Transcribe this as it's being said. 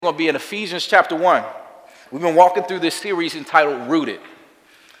We're going to be in Ephesians chapter 1. We've been walking through this series entitled Rooted.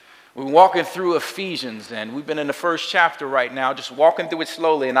 We're walking through Ephesians, and we've been in the first chapter right now, just walking through it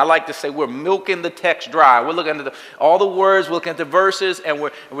slowly. And I like to say we're milking the text dry. We're looking at all the words, we're looking at the verses, and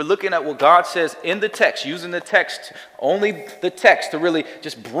we're looking at what God says in the text, using the text, only the text, to really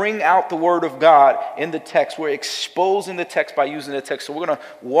just bring out the word of God in the text. We're exposing the text by using the text. So we're going to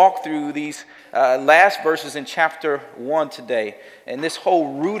walk through these last verses in chapter 1 today. And this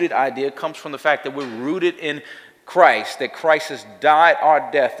whole rooted idea comes from the fact that we're rooted in Christ, that Christ has died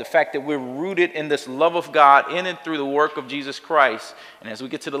our death, the fact that we're rooted in this love of God in and through the work of Jesus Christ. And as we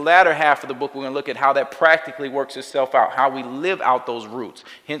get to the latter half of the book, we're going to look at how that practically works itself out, how we live out those roots,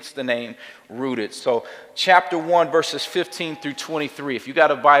 hence the name Rooted. So chapter 1, verses 15 through 23. If you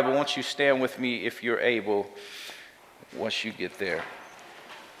got a Bible, won't you stand with me if you're able, once you get there.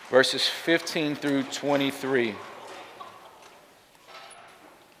 Verses 15 through 23.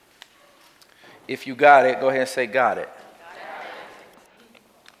 If you got it, go ahead and say, got it.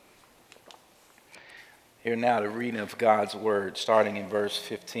 Here now the reading of God's word, starting in verse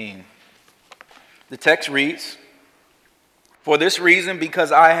 15. The text reads, "For this reason,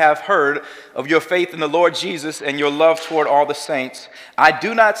 because I have heard of your faith in the Lord Jesus and your love toward all the saints, I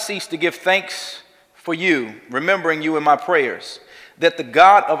do not cease to give thanks for you, remembering you in my prayers, that the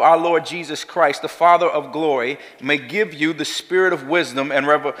God of our Lord Jesus Christ, the Father of glory, may give you the spirit of wisdom and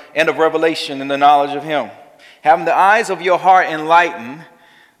of revelation in the knowledge of him, having the eyes of your heart enlightened,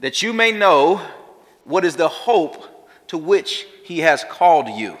 that you may know what is the hope to which he has called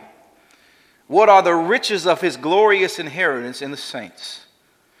you, what are the riches of his glorious inheritance in the saints,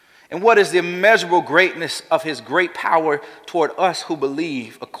 and what is the immeasurable greatness of his great power toward us who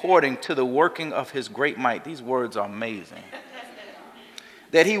believe, according to the working of his great might." These words are amazing.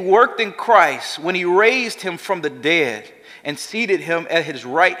 "That he worked in Christ when he raised him from the dead and seated him at his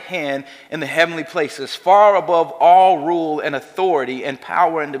right hand in the heavenly places, far above all rule and authority and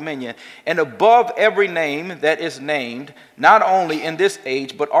power and dominion, and above every name that is named, not only in this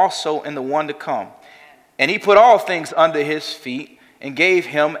age, but also in the one to come. And he put all things under his feet and gave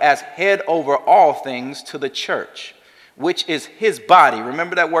him as head over all things to the church, which is his body."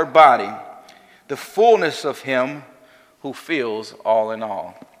 Remember that word body. "The fullness of him who fills all in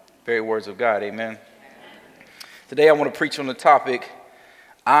all." Very words of God, amen. Today I want to preach on the topic,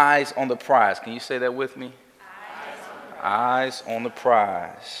 eyes on the prize. Can you say that with me? Eyes on the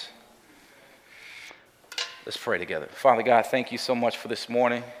prize. Let's pray together. Father God, thank you so much for this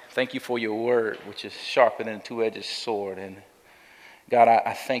morning. Thank you for your word, which is sharper than a two-edged sword. And God,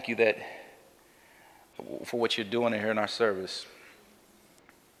 I thank you that for what you're doing here in our service.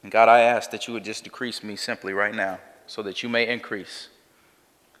 And God, I ask that you would just decrease me simply right now, so that you may increase.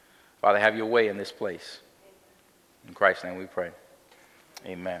 Father, have your way in this place. In Christ's name we pray.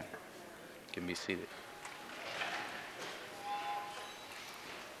 Amen. You can be seated.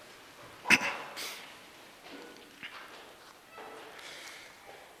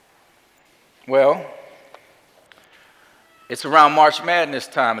 Well, it's around March Madness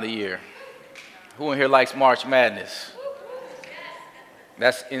time of the year. Who in here likes March Madness?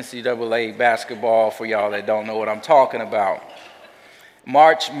 That's NCAA basketball for y'all that don't know what I'm talking about.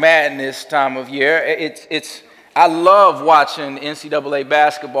 March Madness time of year. I love watching NCAA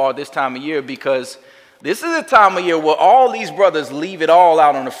basketball this time of year because this is a time of year where all these brothers leave it all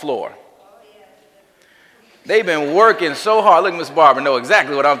out on the floor. They've been working so hard. Look, Miss Barbara know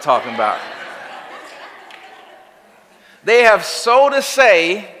exactly what I'm talking about. They have, so to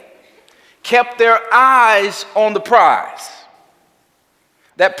say, kept their eyes on the prize.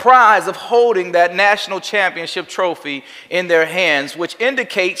 That prize of holding that national championship trophy in their hands, which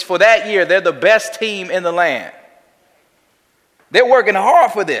indicates for that year they're the best team in the land. They're working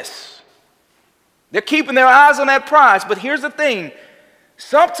hard for this. They're keeping their eyes on that prize. But here's the thing.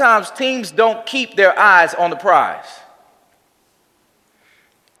 Sometimes teams don't keep their eyes on the prize.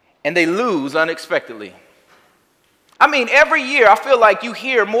 And they lose unexpectedly. I mean, every year I feel like you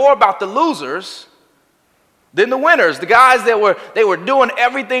hear more about the losers than the winners. The guys that were doing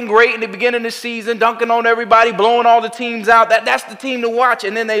everything great in the beginning of the season, dunking on everybody, blowing all the teams out. That's the team to watch,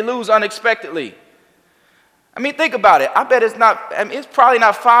 and then they lose unexpectedly. I mean, think about it. I bet it's probably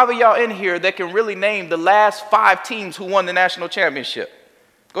not 5 of y'all in here that can really name the last 5 teams who won the national championship.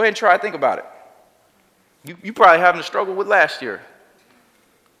 Go ahead and try to think about it. You probably having a struggle with last year.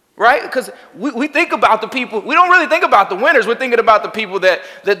 Right? Because we think about the people, we don't really think about the winners. We're thinking about the people that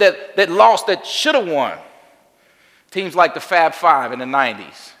lost, that should have won. Teams like the Fab Five in the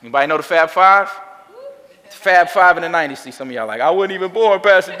 90s. Anybody know the Fab Five? Fab Five in the 90s. See, some of y'all like, I wasn't even born,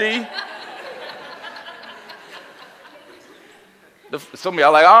 Pastor D. Some of y'all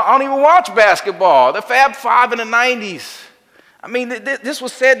are like, I don't even watch basketball. The Fab Five in the 90s. I mean, this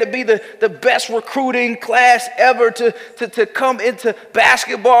was said to be the best recruiting class ever to come into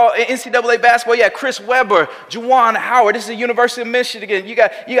basketball, NCAA basketball. You got Chris Webber, Juwan Howard. This is the University of Michigan. You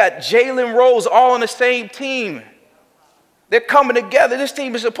got Jalen Rose all on the same team. They're coming together. This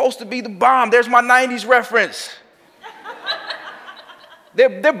team is supposed to be the bomb. There's my 90s reference.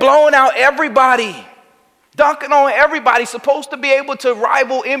 They're blowing out everybody, dunking on everybody, supposed to be able to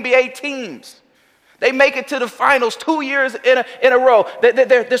rival NBA teams. They make it to the finals 2 years in a row.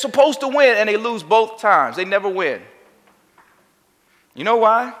 They're supposed to win, and they lose both times. They never win. You know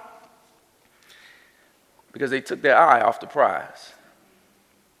why? Because they took their eye off the prize.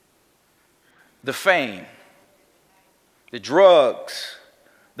 The fame, the drugs,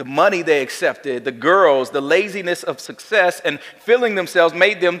 the money they accepted, the girls, the laziness of success and filling themselves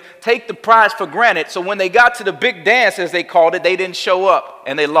made them take the prize for granted. So when they got to the big dance, as they called it, they didn't show up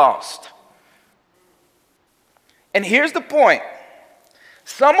and they lost. And here's the point.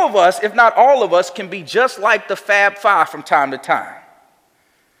 Some of us, if not all of us, can be just like the Fab Five from time to time,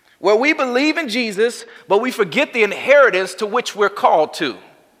 where we believe in Jesus, but we forget the inheritance to which we're called to.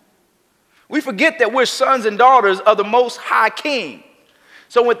 We forget that we're sons and daughters of the Most High King.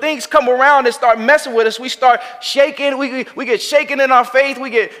 So when things come around and start messing with us, we start shaking. We get shaken in our faith. We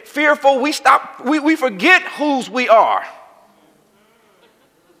get fearful. We forget whose we are.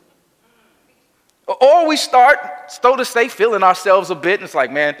 Or we start, so to say, feeling ourselves a bit. And it's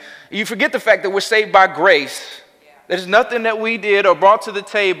like, man, you forget the fact that we're saved by grace. There's nothing that we did or brought to the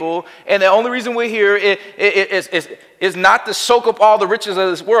table. And the only reason we're here is not to soak up all the riches of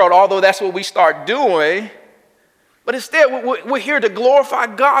this world, although that's what we start doing. But instead, we're here to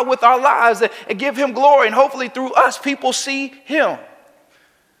glorify God with our lives and give him glory. And hopefully through us, people see him.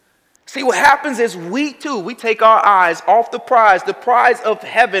 See, what happens is we take our eyes off the prize of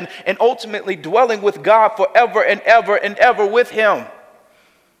heaven, and ultimately dwelling with God forever and ever with him.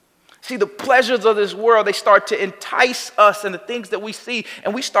 See, the pleasures of this world, they start to entice us in the things that we see,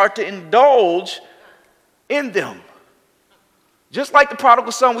 and we start to indulge in them. Just like the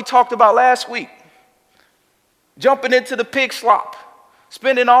prodigal son we talked about last week. Jumping into the pig slop,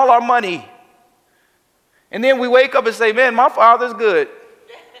 spending all our money. And then we wake up and say, man, my father's good.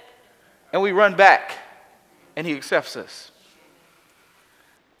 And we run back, and he accepts us.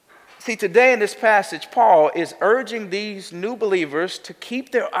 See, today in this passage, Paul is urging these new believers to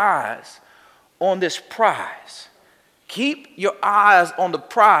keep their eyes on this prize. Keep your eyes on the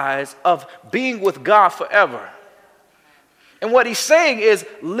prize of being with God forever. And what he's saying is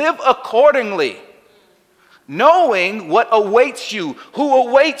live accordingly, knowing what awaits you, who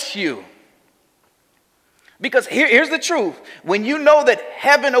awaits you. Because here's the truth. When you know that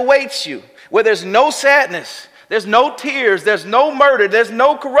heaven awaits you, where there's no sadness, there's no tears, there's no murder, there's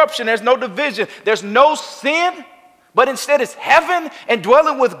no corruption, there's no division, there's no sin, but instead it's heaven and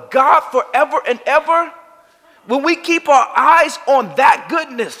dwelling with God forever and ever. When we keep our eyes on that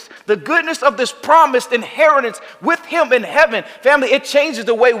goodness, the goodness of this promised inheritance with him in heaven, family, it changes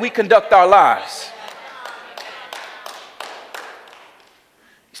the way we conduct our lives.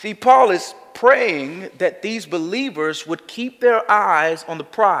 See, Paul is praying that these believers would keep their eyes on the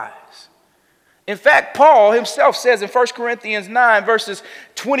prize. In fact, Paul himself says in 1 Corinthians 9, verses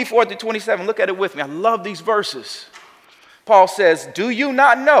 24 to 27, look at it with me. I love these verses. Paul says, do you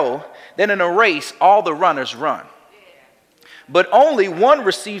not know that in a race all the runners run, but only one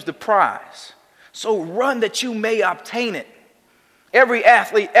receives the prize? So run that you may obtain it. Every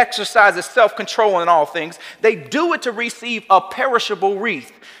athlete exercises self-control in all things. They do it to receive a perishable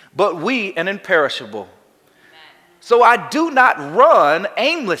wreath, but we an imperishable. So I do not run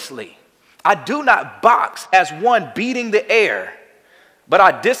aimlessly. I do not box as one beating the air, but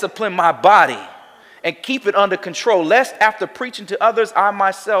I discipline my body and keep it under control, lest after preaching to others, I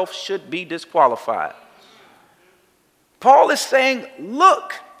myself should be disqualified. Paul is saying,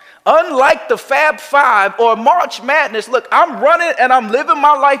 look, unlike the Fab Five or March Madness, look, I'm running and I'm living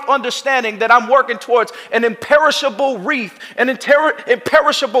my life understanding that I'm working towards an imperishable wreath, an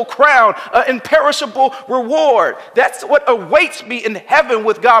imperishable crown, an imperishable reward. That's what awaits me in heaven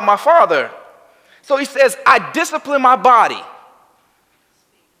with God my Father. So he says, I discipline my body.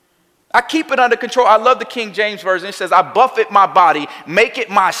 I keep it under control. I love the King James Version. It says, I buffet my body, make it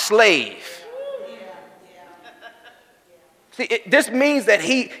my slave. See, this means that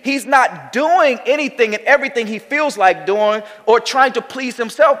he's not doing anything and everything he feels like doing or trying to please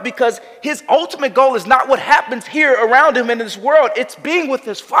himself, because his ultimate goal is not what happens here around him in this world. It's being with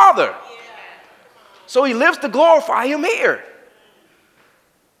his Father. So he lives to glorify him here.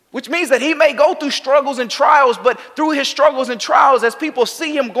 which means that he may go through struggles and trials, but through his struggles and trials, as people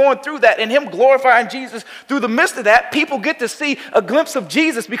see him going through that and him glorifying Jesus through the midst of that, people get to see a glimpse of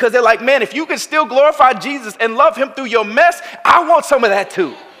Jesus because they're like, man, if you can still glorify Jesus and love him through your mess, I want some of that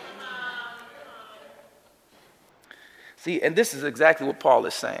too. See, and this is exactly what Paul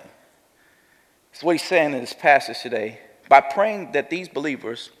is saying. It's what he's saying in this passage today. By praying that these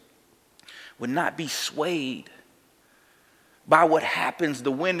believers would not be swayed by what happens,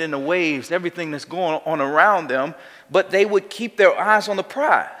 the wind and the waves, everything that's going on around them, but they would keep their eyes on the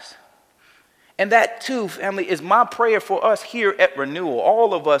prize. And that too, family, is my prayer for us here at Renewal,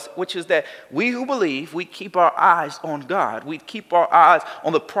 all of us, which is that we who believe, we keep our eyes on God. We keep our eyes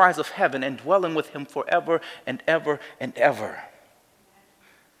on the prize of heaven and dwelling with him forever and ever and ever.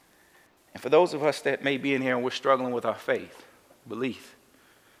 And for those of us that may be in here and we're struggling with our faith, belief,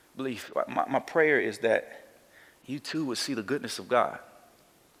 my prayer is that you too would see the goodness of God.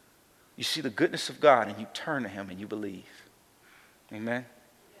 You see the goodness of God and you turn to him and you believe. Amen?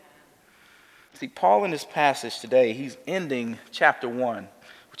 See, Paul in this passage today, he's ending chapter 1,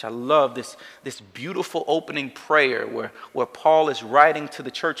 which I love, this beautiful opening prayer where Paul is writing to the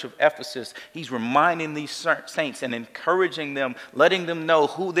church of Ephesus. He's reminding these saints and encouraging them, letting them know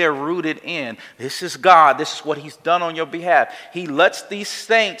who they're rooted in. This is God. This is what he's done on your behalf. He lets these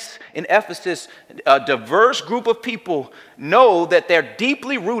saints in Ephesus, a diverse group of people, know that they're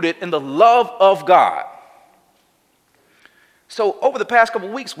deeply rooted in the love of God. So over the past couple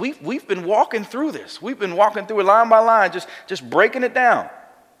of weeks, we've been walking through this. We've been walking through it line by line, just breaking it down.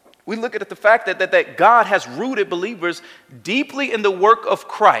 We look at the fact that God has rooted believers deeply in the work of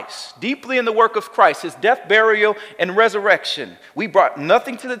Christ, his death, burial, and resurrection. We brought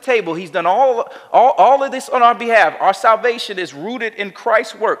nothing to the table. He's done all of this on our behalf. Our salvation is rooted in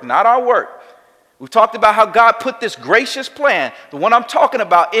Christ's work, not our work. We've talked about how God put this gracious plan, the one I'm talking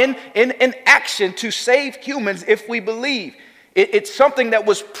about, in action to save humans if we believe. It's something that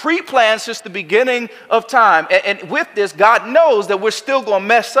was pre-planned since the beginning of time. And with this, God knows that we're still going to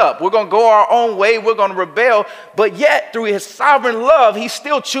mess up. We're going to go our own way. We're going to rebel. But yet, through his sovereign love, he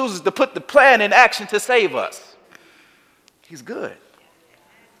still chooses to put the plan in action to save us. He's good.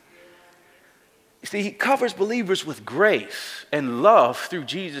 You see, he covers believers with grace and love through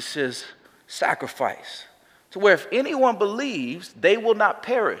Jesus' sacrifice. To where if anyone believes, they will not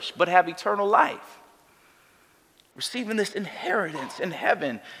perish, but have eternal life. Receiving this inheritance in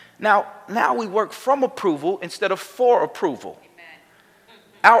heaven. Now we work from approval instead of for approval. Amen.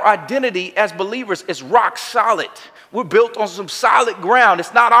 Our identity as believers is rock solid. We're built on some solid ground.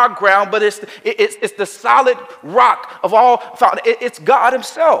 It's not our ground, but it's the solid rock of all. It's God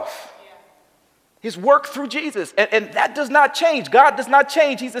himself. His work through Jesus. And that does not change. God does not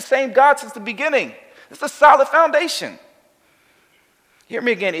change. He's the same God since the beginning. It's a solid foundation. Hear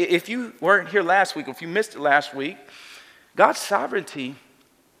me again. If you weren't here last week, or if you missed it last week, God's sovereignty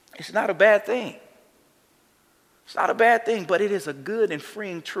is not a bad thing. It's not a bad thing, but it is a good and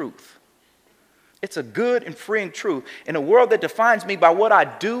freeing truth. It's a good and freeing truth. In a world that defines me by what I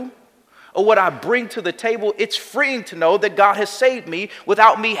do or what I bring to the table, it's freeing to know that God has saved me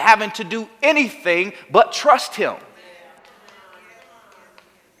without me having to do anything but trust him.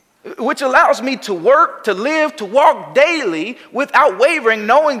 Which allows me to work, to live, to walk daily without wavering,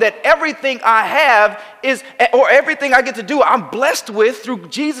 knowing that everything I have or everything I get to do, I'm blessed with through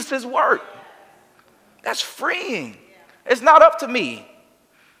Jesus' work. That's freeing. It's not up to me.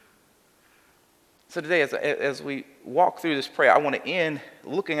 So today, as we walk through this prayer, I want to end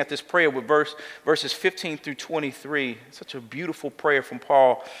looking at this prayer with verses 15 through 23. Such a beautiful prayer from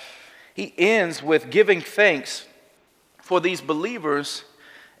Paul. He ends with giving thanks for these believers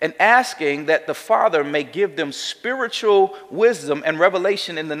and asking that the Father may give them spiritual wisdom and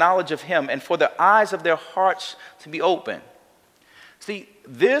revelation in the knowledge of him, and for the eyes of their hearts to be open. See,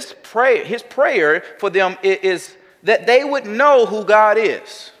 his prayer for them is that they would know who God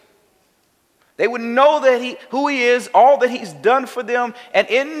is. They would know who he is, all that he's done for them, and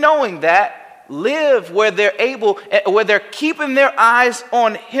in knowing that, live where they're keeping their eyes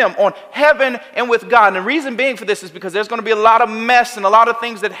on him, on heaven and with God. And the reason being for this is because there's going to be a lot of mess and a lot of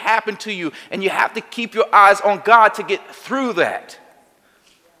things that happen to you, and you have to keep your eyes on God to get through that.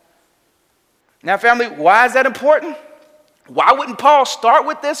 Now, family, why is that important? Why wouldn't Paul start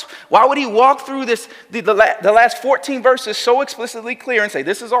with this? Why would he walk through this, the last 14 verses so explicitly clear and say,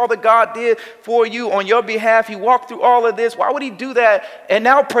 this is all that God did for you on your behalf? He walked through all of this. Why would he do that and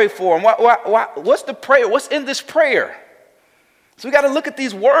now pray for him? What's the prayer? What's in this prayer? So we got to look at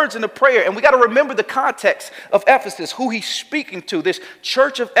these words in the prayer, and we got to remember the context of Ephesus, who he's speaking to, this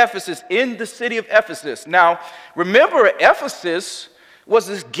church of Ephesus in the city of Ephesus. Now, remember, Ephesus was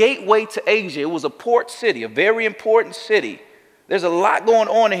this gateway to Asia. It was a port city, a very important city. There's a lot going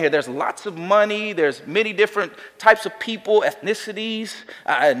on in here. There's lots of money. There's many different types of people, ethnicities,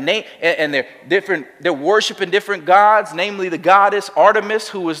 and they're worshiping different gods, namely the goddess Artemis,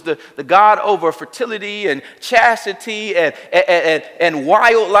 who is the god over fertility and chastity and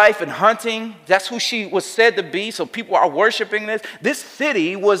wildlife and hunting. That's who she was said to be, so people are worshiping this. This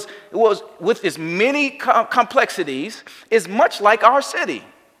city was with its many complexities, is much like our city.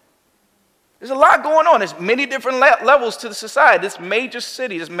 There's a lot going on. There's many different levels to the society. This major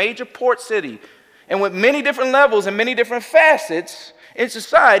city, this major port city. And with many different levels and many different facets in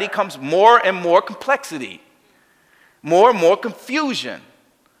society comes more and more complexity, more and more confusion,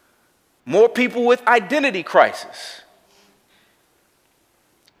 more people with identity crisis.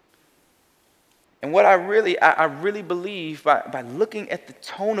 And what I really believe by looking at the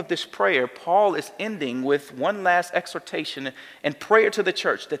tone of this prayer, Paul is ending with one last exhortation and prayer to the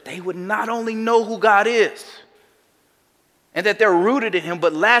church that they would not only know who God is and that they're rooted in him,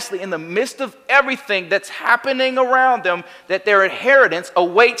 but lastly, in the midst of everything that's happening around them, that their inheritance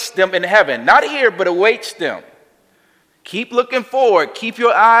awaits them in heaven. Not here, but awaits them. Keep looking forward. Keep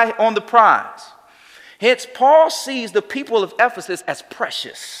your eye on the prize. Hence, Paul sees the people of Ephesus as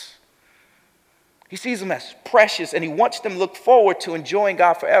precious. He sees them as precious, and he wants them to look forward to enjoying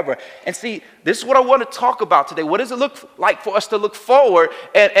God forever. And see, this is what I want to talk about today. What does it look like for us to look forward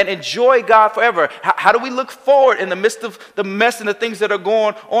and enjoy God forever? How do we look forward in the midst of the mess and the things that are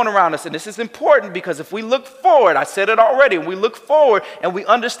going on around us? And this is important because if we look forward, I said it already, we look forward and we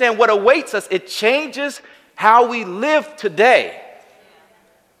understand what awaits us, it changes how we live today.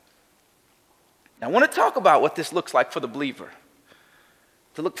 Now, I want to talk about what this looks like for the believer.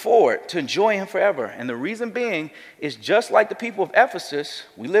 To look forward, to enjoy him forever. And the reason being is just like the people of Ephesus,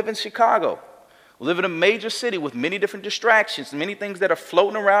 we live in Chicago. We live in a major city with many different distractions, many things that are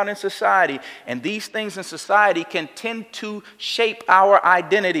floating around in society. And these things in society can tend to shape our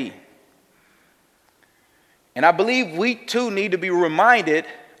identity. And I believe we too need to be reminded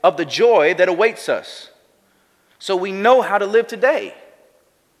of the joy that awaits us, so we know how to live today.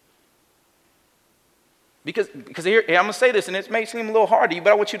 Because here, I'm going to say this, and it may seem a little hard to you,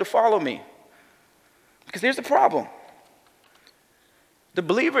 but I want you to follow me. Because here's the problem. The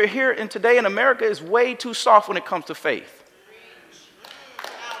believer here and today in America is way too soft when it comes to faith.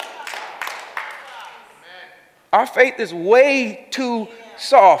 Our faith is way too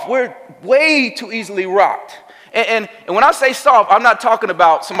soft. We're way too easily rocked. And when I say soft, I'm not talking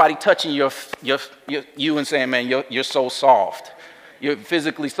about somebody touching you and saying, man, you're so soft. You're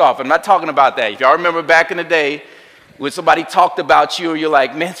physically soft. I'm not talking about that. If y'all remember back in the day when somebody talked about you, you're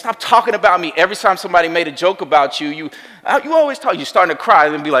like, man, stop talking about me. Every time somebody made a joke about you, you always talk. You're starting to cry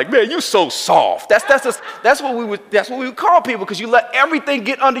and be like, man, you're so soft. That's what we would call people, because you let everything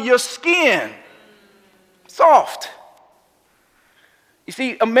get under your skin. Soft. You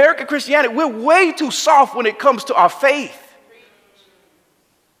see, American Christianity, we're way too soft when it comes to our faith.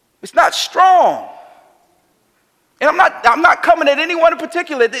 It's not strong. And I'm not coming at anyone in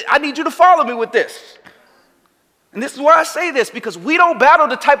particular. I need you to follow me with this. And this is why I say this, because we don't battle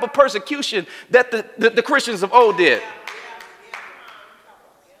the type of persecution that the Christians of old did.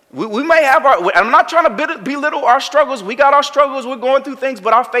 We may have I'm not trying to belittle our struggles. We got our struggles. We're going through things,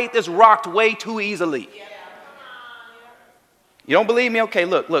 but our faith is rocked way too easily. You don't believe me? Okay,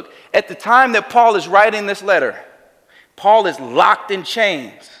 look. At the time that Paul is writing this letter, Paul is locked in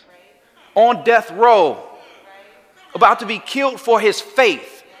chains, on death row, about to be killed for his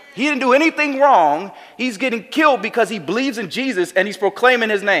faith. He didn't do anything wrong. He's getting killed because he believes in Jesus and he's proclaiming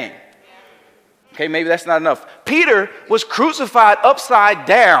his name. Okay, maybe that's not enough. Peter was crucified upside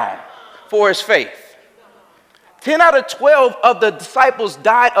down for his faith. 10 out of 12 of the disciples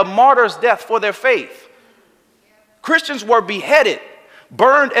died a martyr's death for their faith. Christians were beheaded,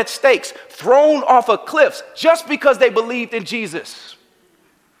 burned at stakes, thrown off of cliffs just because they believed in Jesus.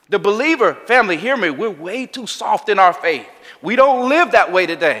 The believer, family, hear me, we're way too soft in our faith. We don't live that way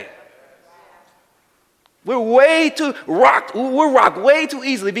today. We're rocked way too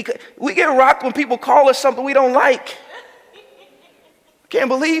easily, because we get rocked when people call us something we don't like. Can't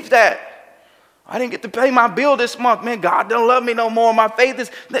believe that. I didn't get to pay my bill this month. Man, God don't love me no more. My faith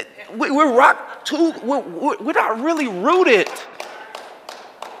is, we're rocked too, we're not really rooted.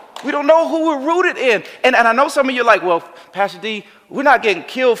 We don't know who we're rooted in. And I know some of you are like, well, Pastor D, we're not getting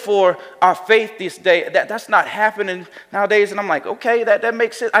killed for our faith this day. That's not happening nowadays. And I'm like, okay, that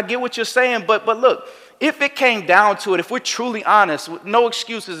makes sense. I get what you're saying. But look, if it came down to it, if we're truly honest, with no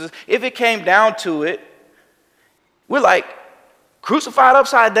excuses, if it came down to it, we're like, crucified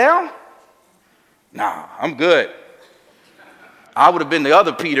upside down? Nah, I'm good. I would have been the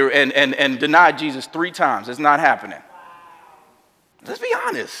other Peter and denied Jesus 3 times. It's not happening. Let's be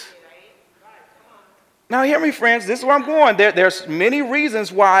honest. Now hear me, friends. This is where I'm going. There's many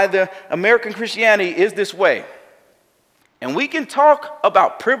reasons why the American Christianity is this way. And we can talk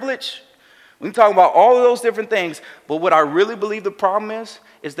about privilege. We can talk about all of those different things. But what I really believe the problem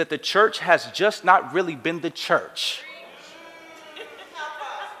is that the church has just not really been the church.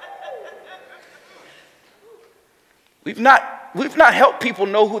 We've not helped people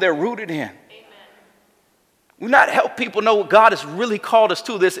know who they're rooted in. Amen. We've not helped people know what God has really called us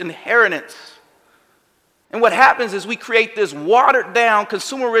to, this inheritance. And what happens is we create this watered down,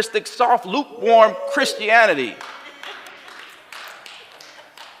 consumeristic, soft, lukewarm Christianity.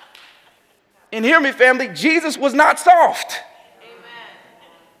 And hear me, family, Jesus was not soft. Amen.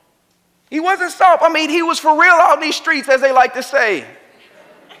 He wasn't soft. I mean, he was for real out in these streets, as they like to say.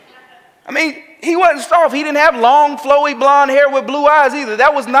 I mean, he wasn't soft. He didn't have long, flowy blonde hair with blue eyes either.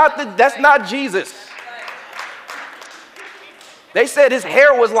 That's not Jesus. They said his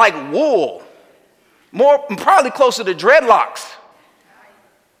hair was like wool, probably closer to dreadlocks.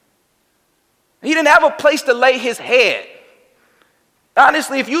 He didn't have a place to lay his head.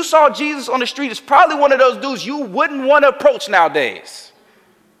 Honestly, if you saw Jesus on the street, it's probably one of those dudes you wouldn't want to approach nowadays.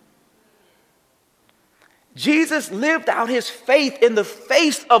 Jesus lived out his faith in the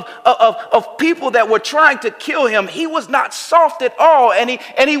face of people that were trying to kill him. He was not soft at all, and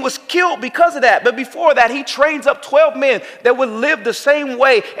he was killed because of that. But before that, he trains up 12 men that would live the same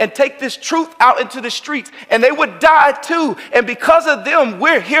way and take this truth out into the streets, and they would die too. And because of them,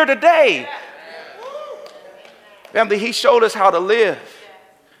 we're here today. Family, he showed us how to live.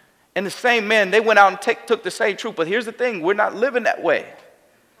 And the same men, they went out and took the same truth. But here's the thing, we're not living that way.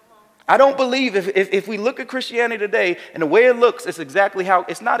 I don't believe if we look at Christianity today and the way it looks,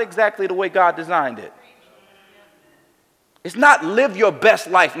 it's not exactly the way God designed it. It's not live your best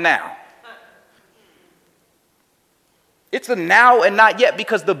life now. It's a now and not yet,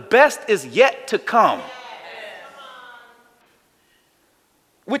 because the best is yet to come.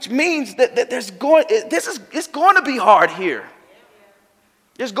 Which means that it's going to be hard here.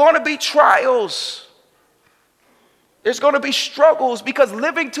 There's going to be trials. There's going to be struggles, because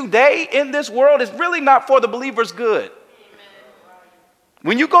living today in this world is really not for the believer's good.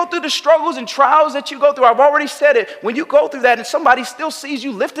 When you go through the struggles and trials that you go through, I've already said it, when you go through that and somebody still sees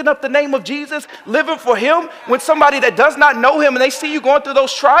you lifting up the name of Jesus, living for him, when somebody that does not know him and they see you going through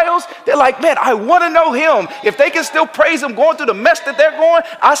those trials, they're like, man, I want to know him. If they can still praise him going through the mess that they're going,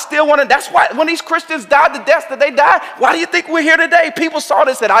 I still want to. That's why when these Christians died the deaths that they died, why do you think we're here today? People saw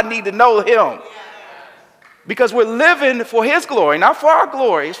this and said, I need to know him. Because we're living for his glory, not for our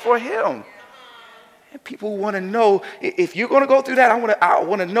glory. It's for him. And people want to know, if you're going to go through that, I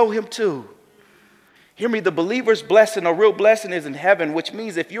want to know him too. Hear me, the believer's blessing, a real blessing, is in heaven, which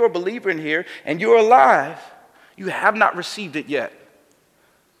means if you're a believer in here and you're alive, you have not received it yet.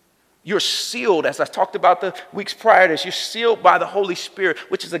 You're sealed, as I talked about the weeks prior to this, you're sealed by the Holy Spirit,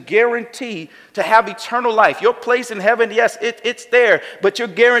 which is a guarantee to have eternal life. Your place in heaven, yes, it's there, but you're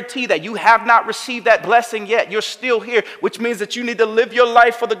guaranteed that you have not received that blessing yet. You're still here, which means that you need to live your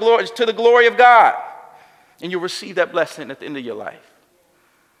life to the glory of God, and you'll receive that blessing at the end of your life.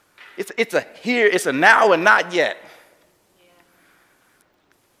 It's a now and not yet.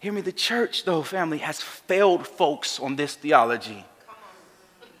 Hear me, the church, though, family, has failed folks on this theology.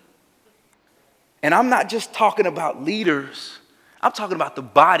 And I'm not just talking about leaders. I'm talking about the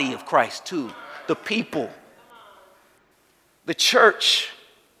body of Christ too, the people. The church.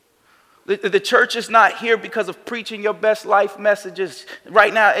 The church is not here because of preaching your best life messages.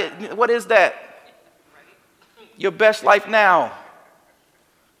 Right now, what is that? Your best life now.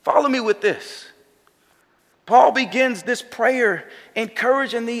 Follow me with this. Paul begins this prayer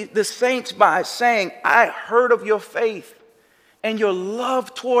encouraging the saints by saying, I heard of your faith and your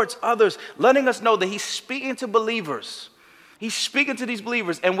love towards others, letting us know that he's speaking to believers. He's speaking to these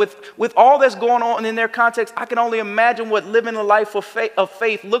believers. And with all that's going on in their context, I can only imagine what living a life of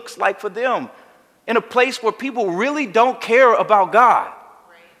faith looks like for them in a place where people really don't care about God.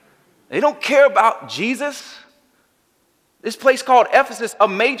 They don't care about Jesus. This place called Ephesus, a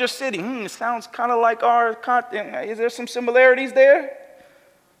major city. It sounds kind of like our continent. Is there some similarities there?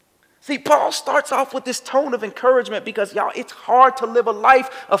 See, Paul starts off with this tone of encouragement because, y'all, it's hard to live a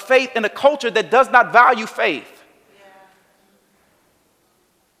life of faith in a culture that does not value faith. Yeah.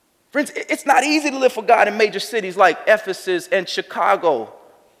 Friends, it's not easy to live for God in major cities like Ephesus and Chicago,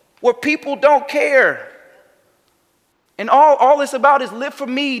 where people don't care. And all it's about is live for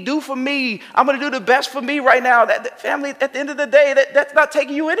me, do for me. I'm going to do the best for me right now. That family, at the end of the day, that's not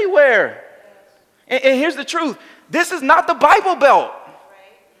taking you anywhere. And here's the truth. This is not the Bible Belt.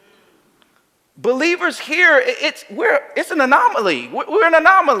 Believers here, it's an anomaly. We're an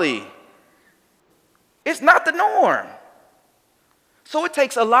anomaly. It's not the norm. So it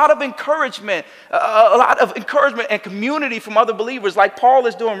takes a lot of encouragement, and community from other believers like Paul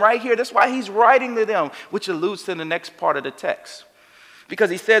is doing right here. That's why he's writing to them, which alludes to the next part of the text. Because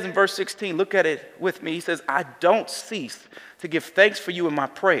he says in verse 16, look at it with me. He says, I don't cease to give thanks for you in my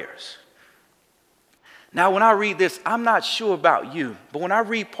prayers. Now, when I read this, I'm not sure about you, but when I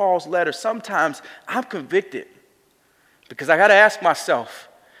read Paul's letter, sometimes I'm convicted because I got to ask myself,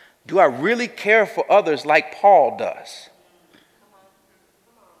 do I really care for others like Paul does?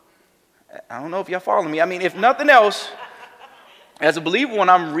 I don't know if y'all follow me. I mean, if nothing else, as a believer, when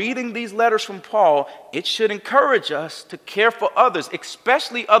I'm reading these letters from Paul, it should encourage us to care for others,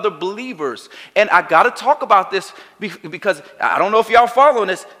 especially other believers. And I got to talk about this because I don't know if y'all following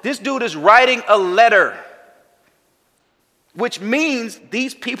this. This dude is writing a letter, which means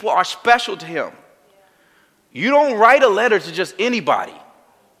these people are special to him. You don't write a letter to just anybody,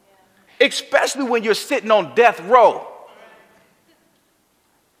 especially when you're sitting on death row.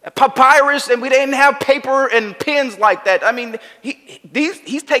 Papyrus, and we didn't have paper and pens like that. I mean,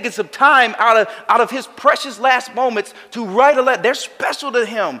 he's taking some time out of his precious last moments to write a letter. They're special to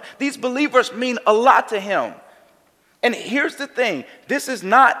him. These believers mean a lot to him. And here's the thing. This is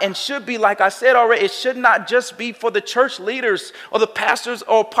not and should be, like I said already, it should not just be for the church leaders or the pastors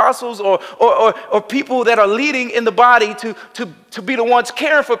or apostles or people that are leading in the body to be the ones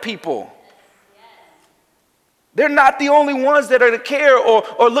caring for people. They're not the only ones that are to care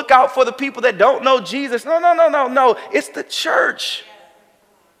or look out for the people that don't know Jesus. No. It's the church.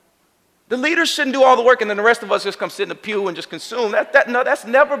 The leaders shouldn't do all the work and then the rest of us just come sit in the pew and just consume. That's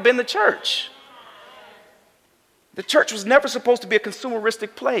never been the church. The church was never supposed to be a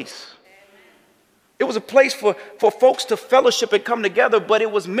consumeristic place. It was a place for folks to fellowship and come together, but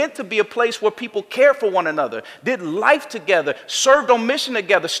it was meant to be a place where people cared for one another, did life together, served on mission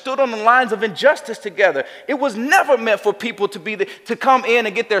together, stood on the lines of injustice together. It was never meant for people to come in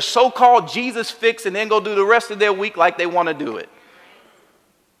and get their so-called Jesus fix and then go do the rest of their week like they want to do it.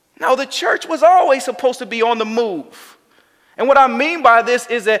 No, the church was always supposed to be on the move. And what I mean by this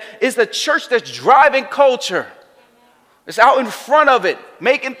is that it's a church that's driving culture. It's out in front of it,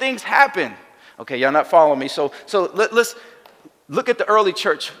 making things happen. Okay, y'all not following me. So let's look at the early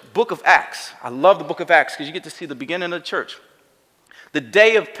church, book of Acts. I love the book of Acts because you get to see the beginning of the church. The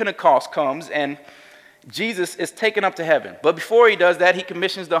day of Pentecost comes and Jesus is taken up to heaven. But before he does that, he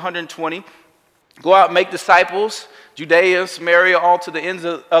commissions the 120. Go out and make disciples, Judea, Samaria, all to the ends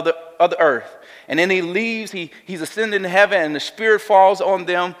of the earth. And then he leaves, he's ascended into heaven and the Spirit falls on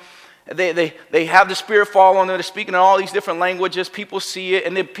them. They have the Spirit fall on them. They're speaking in all these different languages. People see it.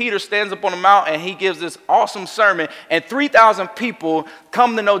 And then Peter stands up on the mount and he gives this awesome sermon. And 3,000 people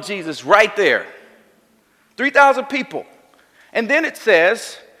come to know Jesus right there. 3,000 people. And then it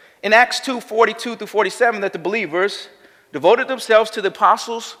says in Acts 2:42 through 47 that the believers devoted themselves to the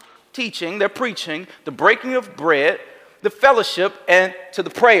apostles' teaching, their preaching, the breaking of bread, the fellowship, and to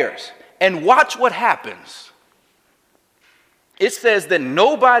the prayers. And watch what happens. It says that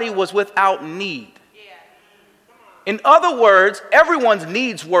nobody was without need. In other words, everyone's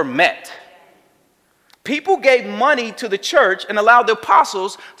needs were met. People gave money to the church and allowed the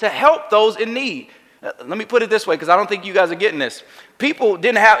apostles to help those in need. Let me put it this way, because I don't think you guys are getting this. People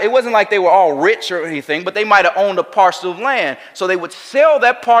didn't have, it wasn't like they were all rich or anything, but they might have owned a parcel of land. So they would sell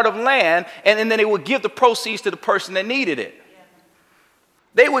that part of land, and then they would give the proceeds to the person that needed it.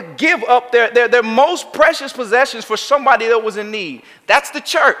 They would give up their most precious possessions for somebody that was in need. That's the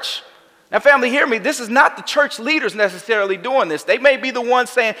church. Now, family, hear me. This is not the church leaders necessarily doing this. They may be the ones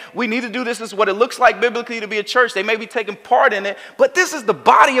saying, we need to do this. This is what it looks like biblically to be a church. They may be taking part in it. But this is the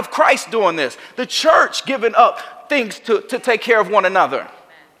body of Christ doing this. The church giving up things to take care of one another.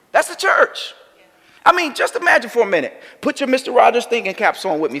 That's the church. I mean, just imagine for a minute. Put your Mr. Rogers thinking caps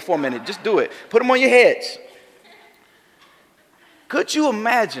on with me for a minute. Just do it. Put them on your heads. Could you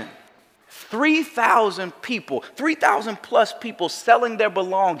imagine 3,000 people, 3,000 plus people selling their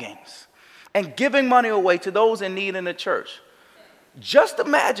belongings and giving money away to those in need in the church? Just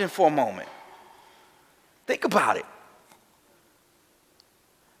imagine for a moment. Think about it.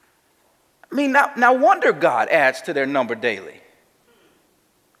 I mean, no wonder God adds to their number daily.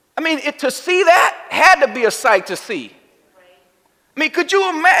 I mean, to see that had to be a sight to see. I mean, could you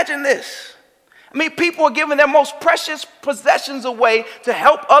imagine this? I mean, people are giving their most precious possessions away to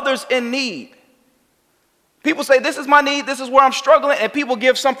help others in need. People say, this is my need, this is where I'm struggling, and people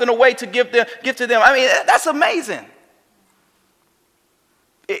give something away to give to them. I mean, that's amazing.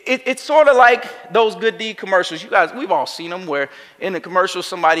 It's sort of like those Good Deed commercials. You guys, we've all seen them where in the commercial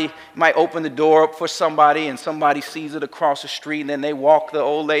somebody might open the door up for somebody and somebody sees it across the street and then they walk the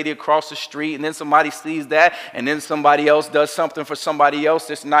old lady across the street and then somebody sees that and then somebody else does something for somebody else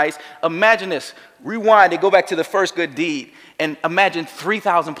that's nice. Imagine this. Rewind and go back to the first good deed and imagine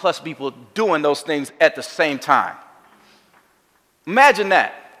 3,000 plus people doing those things at the same time. Imagine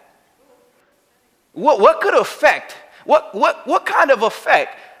that. What could affect, what kind of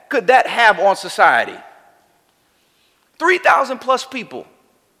effect could that have on society? 3,000 plus people.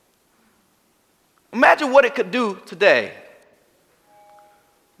 Imagine what it could do today.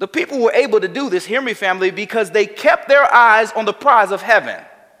 The people were able to do this, hear me family, because they kept their eyes on the prize of heaven.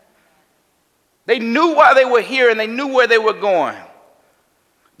 They knew why they were here and they knew where they were going.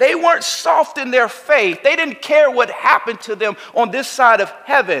 They weren't soft in their faith. They didn't care what happened to them on this side of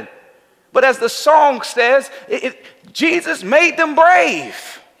heaven. But as the song says, Jesus made them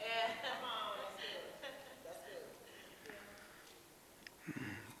brave.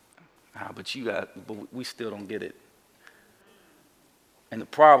 But we still don't get it. And the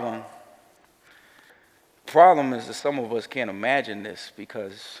problem is that some of us can't imagine this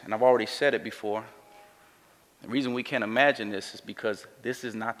because, and I've already said it before, the reason we can't imagine this is because this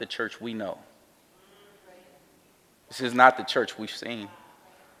is not the church we know. This is not the church we've seen.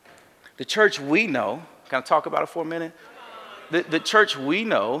 The church we know, can I talk about it for a minute? The church we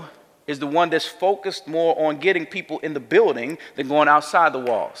know is the one that's focused more on getting people in the building than going outside the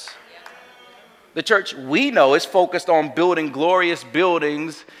walls. The church we know is focused on building glorious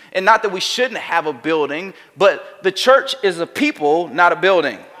buildings, and not that we shouldn't have a building, but the church is a people, not a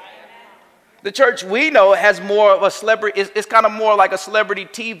building. The church we know has more of a celebrity, it's kind of more like a celebrity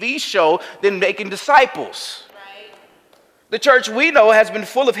TV show than making disciples. The church we know has been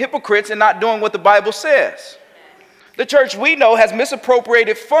full of hypocrites and not doing what the Bible says. The church we know has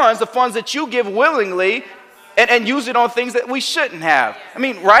misappropriated funds, the funds that you give willingly, and use it on things that we shouldn't have. I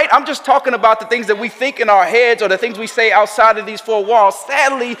mean, right? I'm just talking about the things that we think in our heads or the things we say outside of these four walls,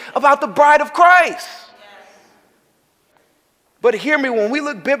 sadly, about the bride of Christ. But hear me, when we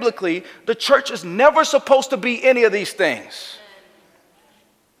look biblically, the church is never supposed to be any of these things.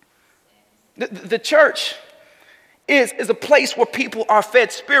 The church is a place where people are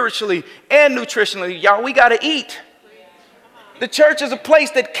fed spiritually and nutritionally. Y'all, we got to eat. The church is a place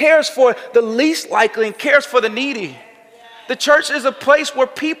that cares for the least likely and cares for the needy. The church is a place where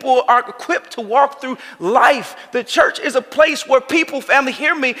people are equipped to walk through life. The church is a place where people, family,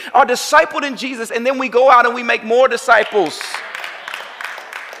 hear me, are discipled in Jesus, and then we go out and we make more disciples.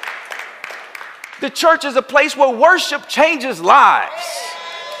 The church is a place where worship changes lives.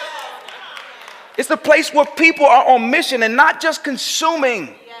 It's a place where people are on mission and not just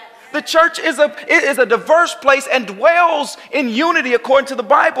consuming. The church is a diverse place and dwells in unity according to the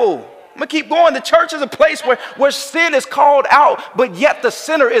Bible. I'm going to keep going. The church is a place where sin is called out, but yet the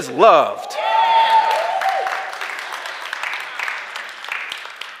sinner is loved.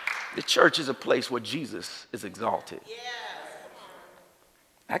 The church is a place where Jesus is exalted.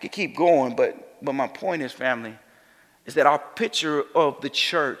 I could keep going, but my point is, family, is that our picture of the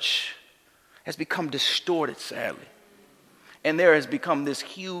church has become distorted, sadly. And there has become this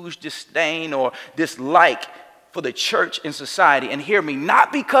huge disdain or dislike for the church in society. And hear me,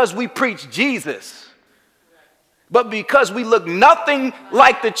 not because we preach Jesus, but because we look nothing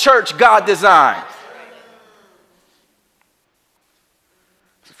like the church God designed.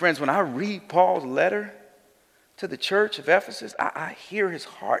 So friends, when I read Paul's letter to the church of Ephesus, I hear his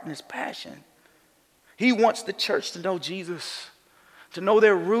heart and his passion. He wants the church to know Jesus, to know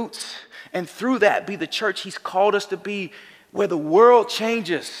their roots, and through that be the church he's called us to be, where the world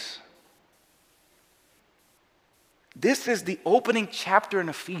changes. This is the opening chapter in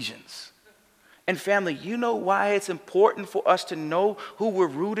Ephesians. And family, you know why it's important for us to know who we're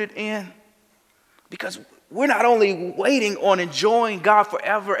rooted in? Because we're not only waiting on enjoying God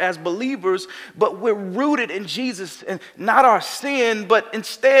forever as believers, but we're rooted in Jesus, and not our sin, but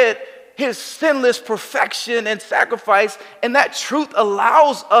instead his sinless perfection and sacrifice. And that truth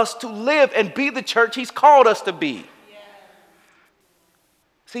allows us to live and be the church he's called us to be.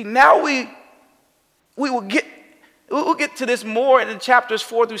 See, now we'll get to this more in chapters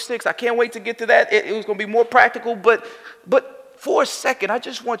 4 through 6. I can't wait to get to that. It was going to be more practical, but for a second, I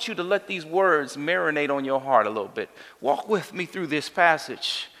just want you to let these words marinate on your heart a little bit. Walk with me through this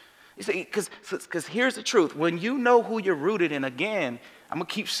passage. You see, because here's the truth. When you know who you're rooted in, again, I'm going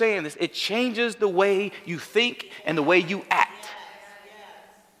to keep saying this, it changes the way you think and the way you act.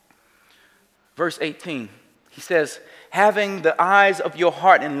 Verse 18, he says, having the eyes of your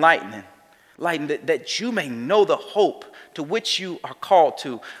heart enlightened, lighten, that you may know the hope to which you are called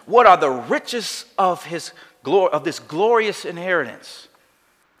to. What are the riches of his glory, of this glorious inheritance?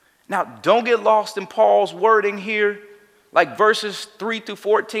 Now, don't get lost in Paul's wording here. Like verses 3 through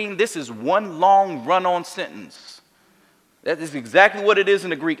 14, this is one long run-on sentence. That is exactly what it is in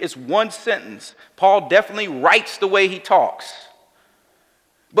the Greek. It's one sentence. Paul definitely writes the way he talks.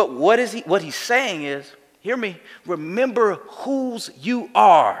 But what he's saying is, hear me, remember whose you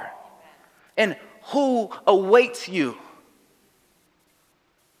are and who awaits you.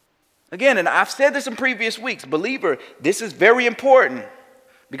 Again, and I've said this in previous weeks, believer, this is very important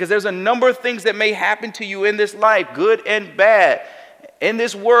because there's a number of things that may happen to you in this life, good and bad, in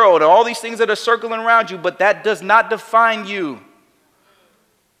this world, all these things that are circling around you, but that does not define you.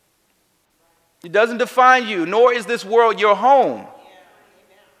 It doesn't define you, nor is this world your home.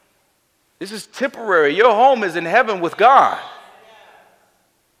 This is temporary. Your home is in heaven with God.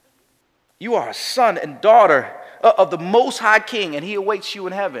 You are a son and daughter of the Most High King, and he awaits you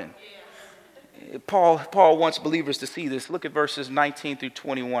in heaven. Paul wants believers to see this. Look at verses 19 through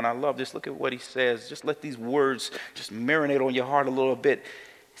 21. I love this. Look at what he says. Just let these words just marinate on your heart a little bit.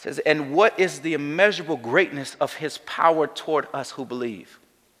 He says, and what is the immeasurable greatness of his power toward us who believe?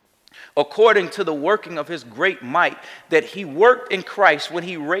 According to the working of his great might that he worked in Christ when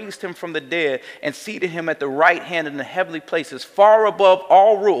he raised him from the dead and seated him at the right hand in the heavenly places, far above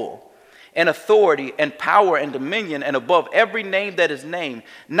all rule and authority and power and dominion, and above every name that is named,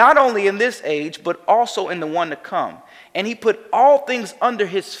 not only in this age, but also in the one to come. And he put all things under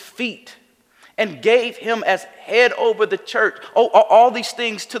his feet and gave him as head over the church. All these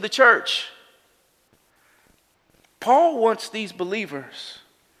things to the church. Paul wants these believers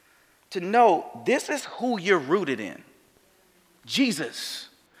to know this is who you're rooted in. Jesus,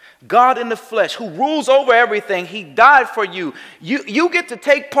 God in the flesh, who rules over everything. He died for you. You get to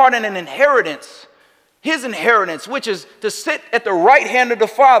take part in an inheritance, his inheritance, which is to sit at the right hand of the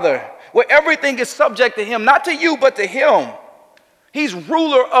Father, where everything is subject to him, not to you, but to him. He's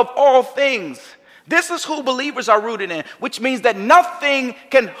ruler of all things. This is who believers are rooted in, which means that nothing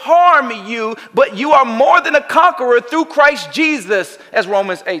can harm you, but you are more than a conqueror through Christ Jesus, as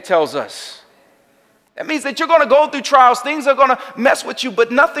Romans 8 tells us. That means that you're going to go through trials. Things are going to mess with you,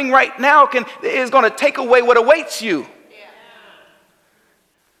 but nothing right now is going to take away what awaits you.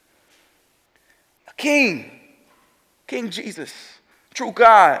 A king, King Jesus, true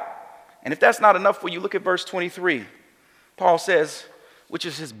God. And if that's not enough for you, look at verse 23. Paul says, which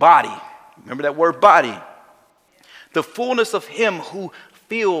is his body. Remember that word body. The fullness of him who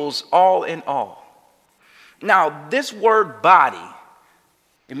fills all in all. Now, this word body,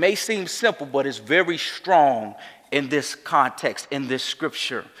 it may seem simple, but it's very strong in this context, in this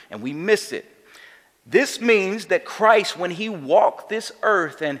scripture, and we miss it. This means that Christ, when he walked this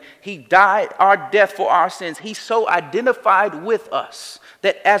earth and he died our death for our sins, he so identified with us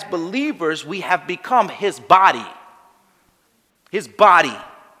that as believers, we have become his body. His body.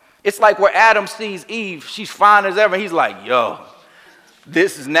 It's like where Adam sees Eve, she's fine as ever. He's like, yo,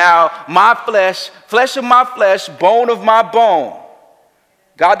 this is now my flesh, flesh of my flesh, bone of my bone.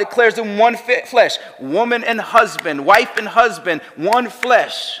 God declares them one flesh, woman and husband, wife and husband, one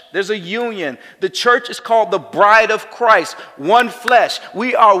flesh. There's a union. The church is called the bride of Christ, one flesh.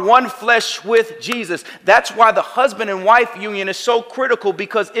 We are one flesh with Jesus. That's why the husband and wife union is so critical,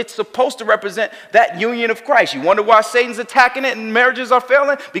 because it's supposed to represent that union of Christ. You wonder why Satan's attacking it and marriages are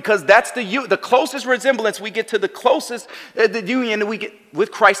failing? Because that's the closest resemblance we get to the closest the union that we get with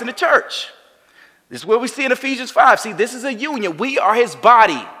Christ and the church. This is what we see in Ephesians 5. See, this is a union. We are his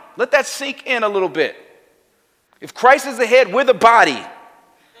body. Let that sink in a little bit. If Christ is the head, we're the body.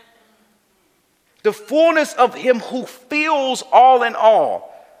 The fullness of him who fills all in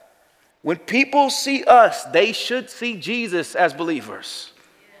all. When people see us, they should see Jesus as believers.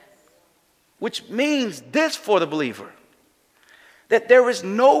 Which means this for the believer, that there is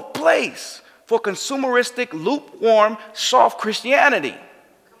no place for consumeristic, lukewarm, soft Christianity.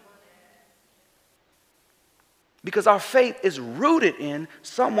 Because our faith is rooted in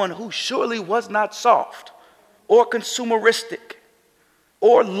someone who surely was not soft or consumeristic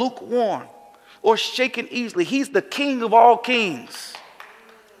or lukewarm or shaken easily. He's the King of all kings,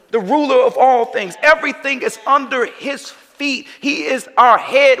 the ruler of all things. Everything is under his feet. He is our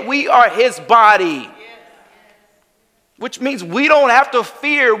head. We are his body. Which means we don't have to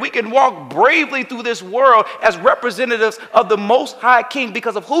fear. We can walk bravely through this world as representatives of the Most High King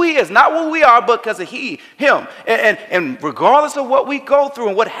because of who he is. Not who we are, but because of him. And regardless of what we go through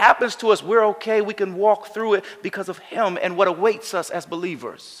and what happens to us, we're okay. We can walk through it because of him and what awaits us as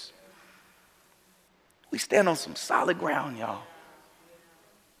believers. We stand on some solid ground, y'all.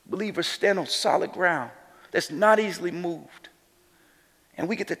 Believers stand on solid ground that's not easily moved. And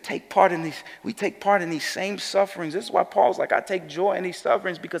we get to take part in these same sufferings. This is why Paul's like, I take joy in these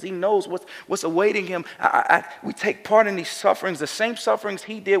sufferings, because he knows what's awaiting him. We take part in these sufferings, the same sufferings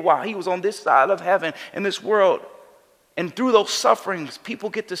he did while he was on this side of heaven in this world. And through those sufferings, people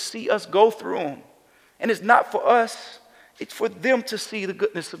get to see us go through them. And it's not for us, it's for them to see the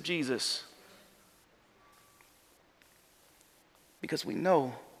goodness of Jesus. Because we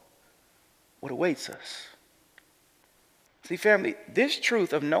know what awaits us. See, family, this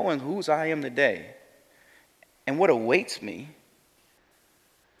truth of knowing whose I am today and what awaits me,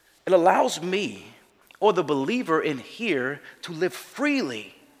 it allows me, or the believer in here, to live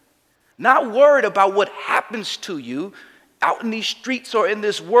freely, not worried about what happens to you out in these streets or in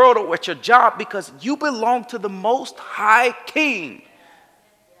this world or at your job, because you belong to the Most High King.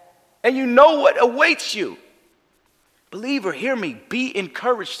 And you know what awaits you. Believer, hear me. Be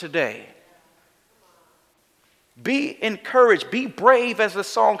encouraged today. Be encouraged. Be brave, as the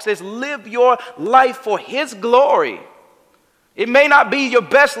song says. Live your life for His glory. It may not be your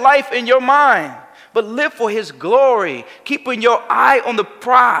best life in your mind, but live for His glory, keeping your eye on the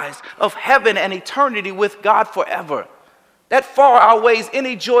prize of heaven and eternity with God forever. That far outweighs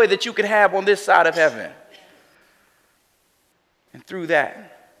any joy that you could have on this side of heaven. And through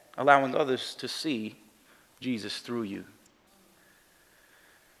that, allowing others to see Jesus through you.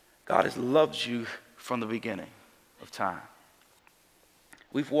 God has loved you from the beginning of time.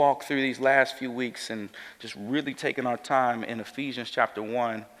 We've walked through these last few weeks and just really taken our time in Ephesians chapter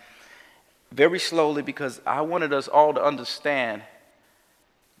 1 very slowly, because I wanted us all to understand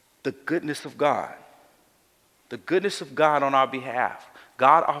the goodness of God. The goodness of God on our behalf.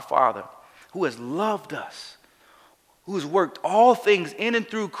 God our Father, who has loved us, who has worked all things in and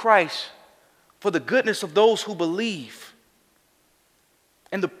through Christ for the goodness of those who believe.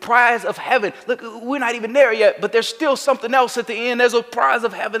 And the prize of heaven. Look, we're not even there yet, but there's still something else at the end. There's a prize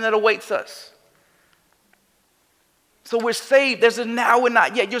of heaven that awaits us. So we're saved. There's a now and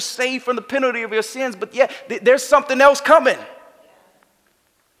not yet. You're saved from the penalty of your sins, but yet there's something else coming.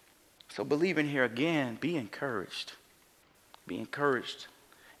 So believing here again, be encouraged. Be encouraged.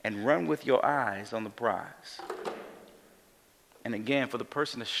 And run with your eyes on the prize. And again, for the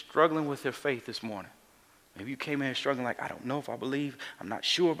person that's struggling with their faith this morning, maybe you came in here struggling like, I don't know if I believe. I'm not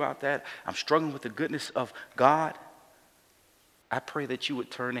sure about that. I'm struggling with the goodness of God. I pray that you would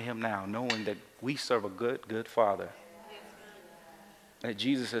turn to Him now, knowing that we serve a good, good Father. That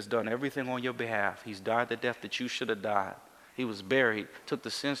Jesus has done everything on your behalf. He's died the death that you should have died. He was buried, took the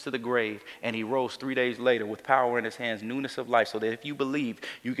sins to the grave, and He rose 3 days later with power in His hands, newness of life, so that if you believe,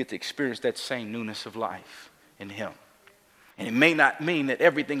 you get to experience that same newness of life in Him. And it may not mean that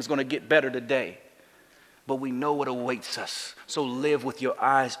everything's going to get better today, but we know what awaits us. So live with your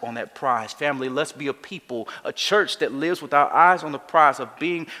eyes on that prize. Family, let's be a people, a church that lives with our eyes on the prize of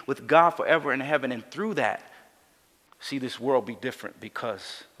being with God forever in heaven. And through that, see this world be different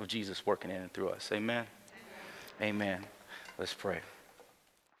because of Jesus working in and through us. Amen? Amen. Let's pray.